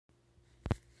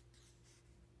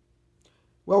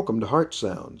Welcome to Heart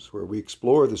Sounds, where we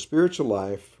explore the spiritual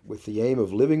life with the aim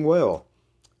of living well.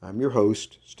 I'm your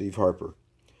host, Steve Harper.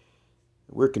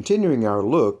 We're continuing our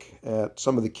look at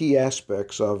some of the key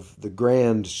aspects of the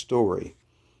grand story.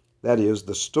 That is,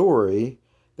 the story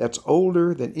that's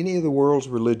older than any of the world's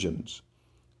religions.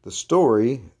 The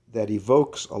story that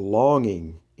evokes a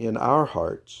longing in our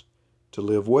hearts to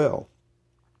live well.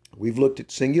 We've looked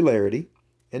at singularity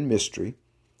and mystery.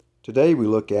 Today we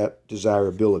look at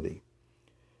desirability.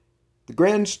 The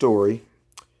grand story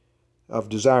of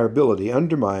desirability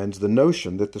undermines the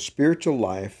notion that the spiritual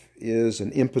life is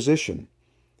an imposition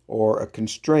or a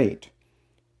constraint,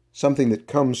 something that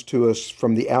comes to us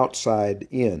from the outside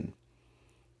in.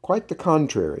 Quite the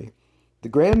contrary, the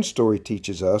grand story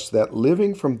teaches us that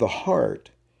living from the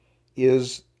heart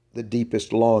is the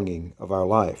deepest longing of our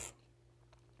life.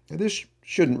 Now, this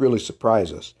shouldn't really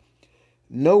surprise us.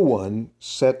 No one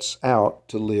sets out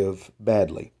to live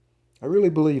badly. I really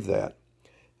believe that.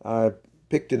 I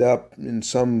picked it up in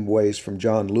some ways from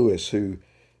John Lewis, who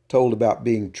told about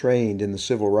being trained in the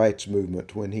civil rights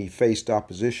movement when he faced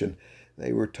opposition.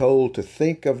 They were told to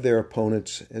think of their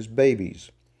opponents as babies,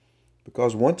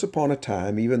 because once upon a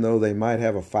time, even though they might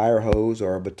have a fire hose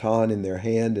or a baton in their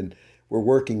hand and were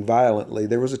working violently,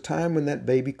 there was a time when that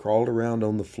baby crawled around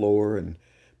on the floor and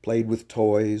played with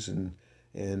toys and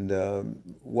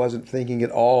wasn't thinking at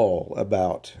all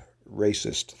about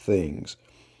racist things.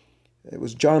 It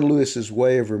was John Lewis's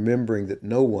way of remembering that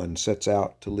no one sets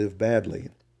out to live badly.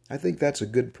 I think that's a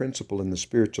good principle in the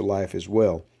spiritual life as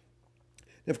well.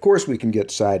 Of course, we can get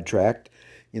sidetracked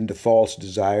into false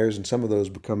desires, and some of those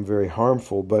become very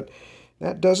harmful, but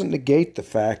that doesn't negate the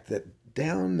fact that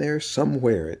down there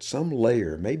somewhere, at some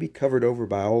layer, maybe covered over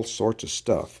by all sorts of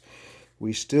stuff,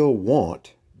 we still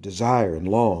want, desire, and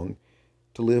long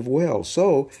to live well.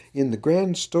 So, in the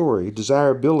grand story,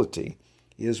 desirability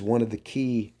is one of the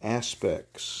key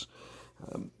aspects.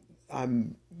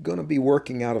 I'm going to be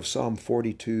working out of Psalm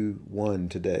 42:1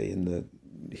 today in the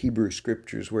Hebrew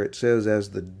Scriptures, where it says,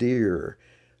 as the deer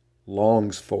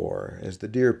longs for, as the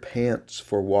deer pants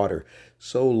for water,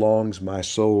 so longs my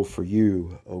soul for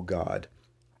you, O God.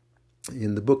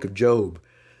 In the book of Job,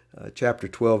 chapter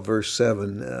 12, verse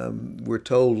 7, we're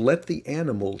told, let the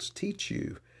animals teach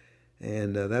you.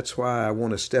 And that's why I want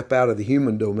to step out of the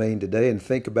human domain today and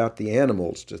think about the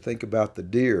animals, to think about the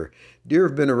deer. Deer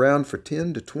have been around for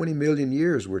 10 to 20 million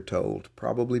years, we're told,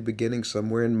 probably beginning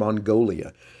somewhere in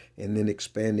Mongolia and then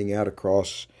expanding out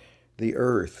across the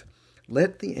earth.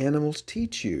 Let the animals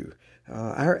teach you.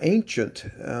 Our ancient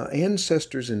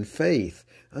ancestors in faith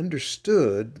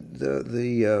understood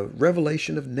the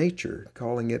revelation of nature,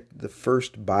 calling it the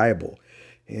first Bible.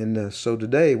 And so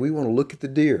today we want to look at the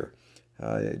deer.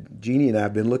 Jeannie and I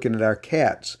have been looking at our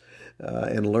cats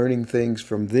and learning things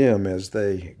from them as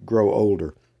they grow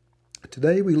older.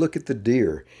 Today we look at the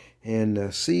deer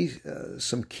and see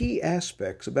some key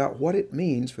aspects about what it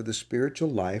means for the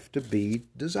spiritual life to be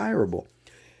desirable.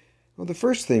 Well, the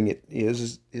first thing it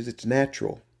is it's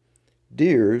natural.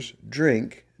 Deers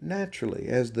drink naturally.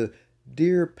 As the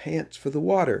deer pants for the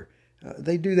water,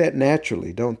 they do that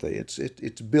naturally, don't they?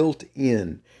 It's built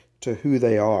in to who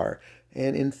they are.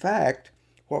 And in fact,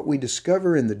 what we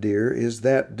discover in the deer is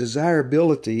that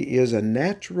desirability is a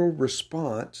natural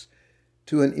response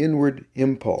to an inward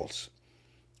impulse.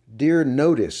 Deer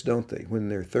notice, don't they, when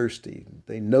they're thirsty?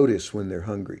 They notice when they're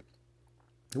hungry.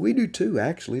 We do too,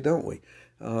 actually, don't we?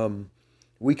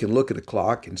 We can look at a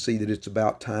clock and see that it's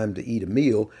about time to eat a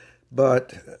meal,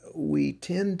 but we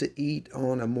tend to eat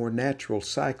on a more natural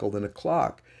cycle than a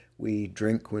clock. We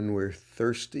drink when we're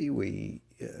thirsty. We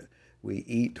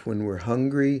eat when we're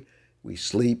hungry. We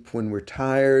sleep when we're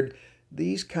tired.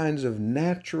 These kinds of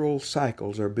natural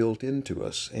cycles are built into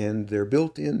us, and they're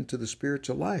built into the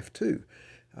spiritual life too.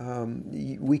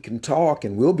 We can talk,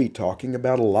 and we'll be talking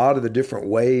about a lot of the different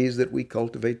ways that we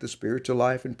cultivate the spiritual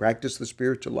life and practice the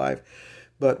spiritual life.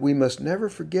 But we must never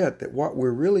forget that what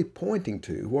we're really pointing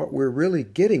to, what we're really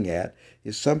getting at,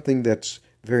 is something that's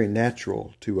very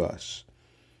natural to us.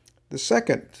 The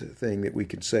second thing that we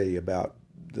can say about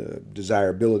the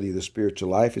desirability of the spiritual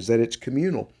life is that it's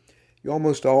communal. You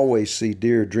almost always see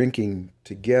deer drinking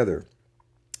together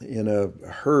in a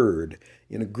herd,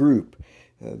 in a group.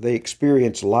 They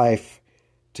experience life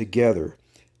together.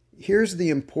 Here's the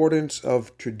importance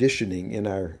of traditioning in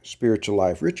our spiritual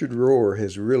life. Richard Rohr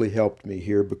has really helped me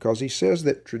here because he says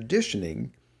that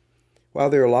traditioning, while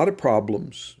there are a lot of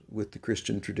problems with the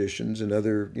Christian traditions and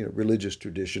other religious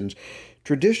traditions,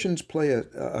 traditions play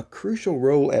a crucial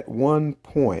role at one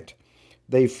point.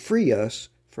 They free us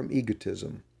from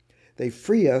egotism. They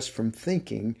free us from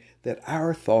thinking that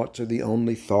our thoughts are the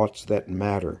only thoughts that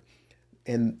matter.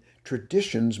 and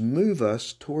traditions move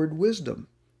us toward wisdom.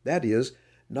 That is,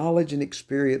 knowledge and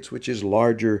experience which is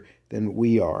larger than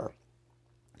we are.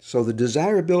 So the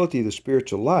desirability of the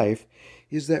spiritual life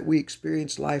is that we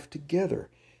experience life together,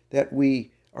 that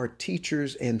we are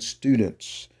teachers and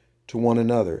students to one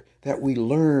another, that we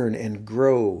learn and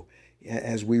grow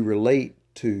as we relate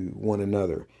to one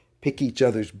another, pick each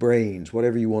other's brains,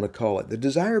 whatever you want to call it. The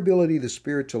desirability of the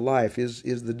spiritual life is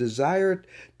the desire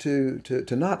to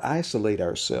not isolate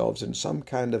ourselves in some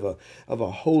kind of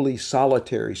a holy,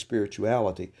 solitary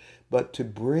spirituality, but to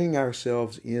bring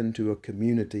ourselves into a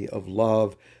community of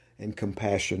love and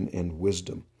compassion and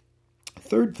wisdom.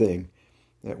 Third thing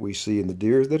that we see in the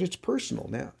deer is that it's personal.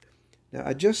 Now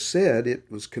I just said it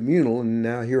was communal, and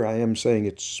now here I am saying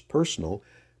it's personal.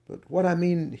 But what I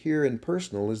mean here in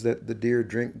personal is that the deer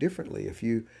drink differently. If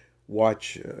you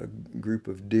watch a group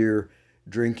of deer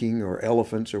drinking, or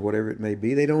elephants, or whatever it may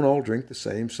be, they don't all drink the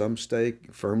same. Some stay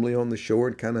firmly on the shore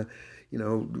and kind of,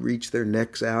 reach their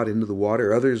necks out into the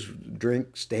water. Others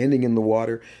drink standing in the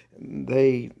water.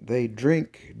 They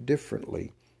drink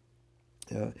differently.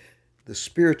 The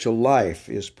spiritual life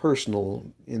is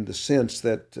personal in the sense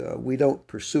that we don't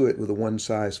pursue it with a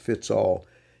one-size-fits-all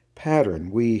pattern.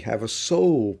 We have a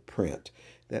soul print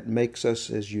that makes us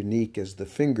as unique as the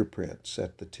fingerprints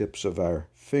at the tips of our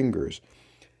fingers.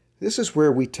 This is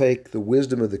where we take the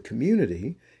wisdom of the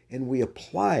community and we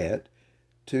apply it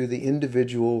to the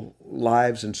individual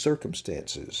lives and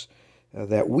circumstances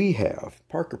that we have.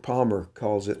 Parker Palmer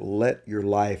calls it "Let Your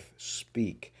Life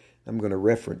Speak." I'm going to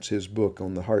reference his book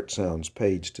on the Heart Sounds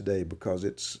page today because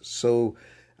it's so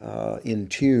in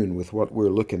tune with what we're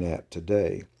looking at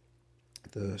today.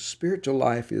 The spiritual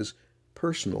life is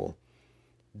personal.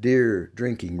 Deer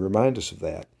drinking remind us of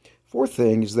that. Fourth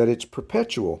thing is that it's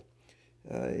perpetual.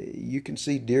 You can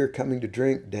see deer coming to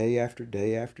drink day after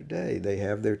day after day. They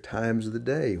have their times of the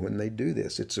day when they do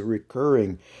this. It's a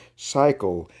recurring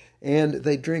cycle, and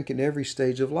they drink in every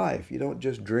stage of life. You don't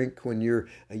just drink when you're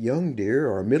a young deer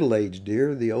or a middle-aged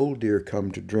deer. The old deer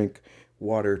come to drink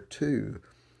water too.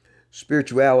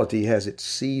 Spirituality has its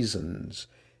seasons,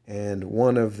 and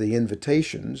one of the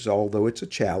invitations, although it's a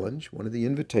challenge, one of the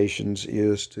invitations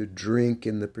is to drink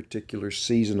in the particular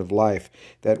season of life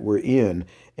that we're in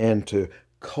and to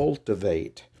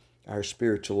cultivate our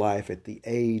spiritual life at the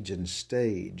age and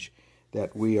stage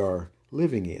that we are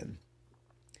living in.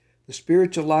 The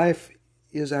spiritual life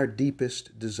is our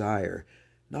deepest desire,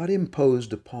 not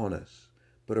imposed upon us,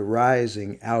 but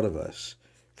arising out of us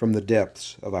from the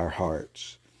depths of our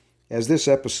hearts. As this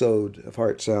episode of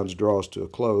Heart Sounds draws to a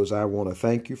close, I want to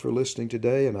thank you for listening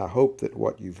today, and I hope that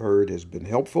what you've heard has been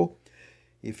helpful.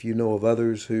 If you know of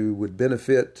others who would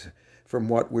benefit from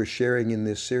what we're sharing in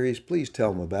this series, please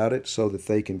tell them about it so that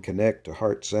they can connect to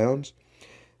Heart Sounds.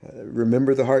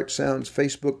 Remember the Heart Sounds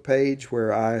Facebook page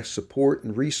where I support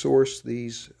and resource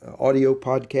these audio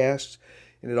podcasts,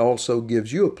 and it also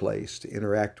gives you a place to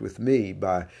interact with me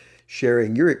by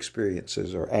sharing your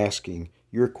experiences or asking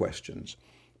your questions.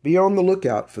 Be on the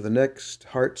lookout for the next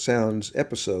Heart Sounds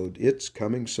episode. It's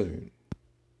coming soon.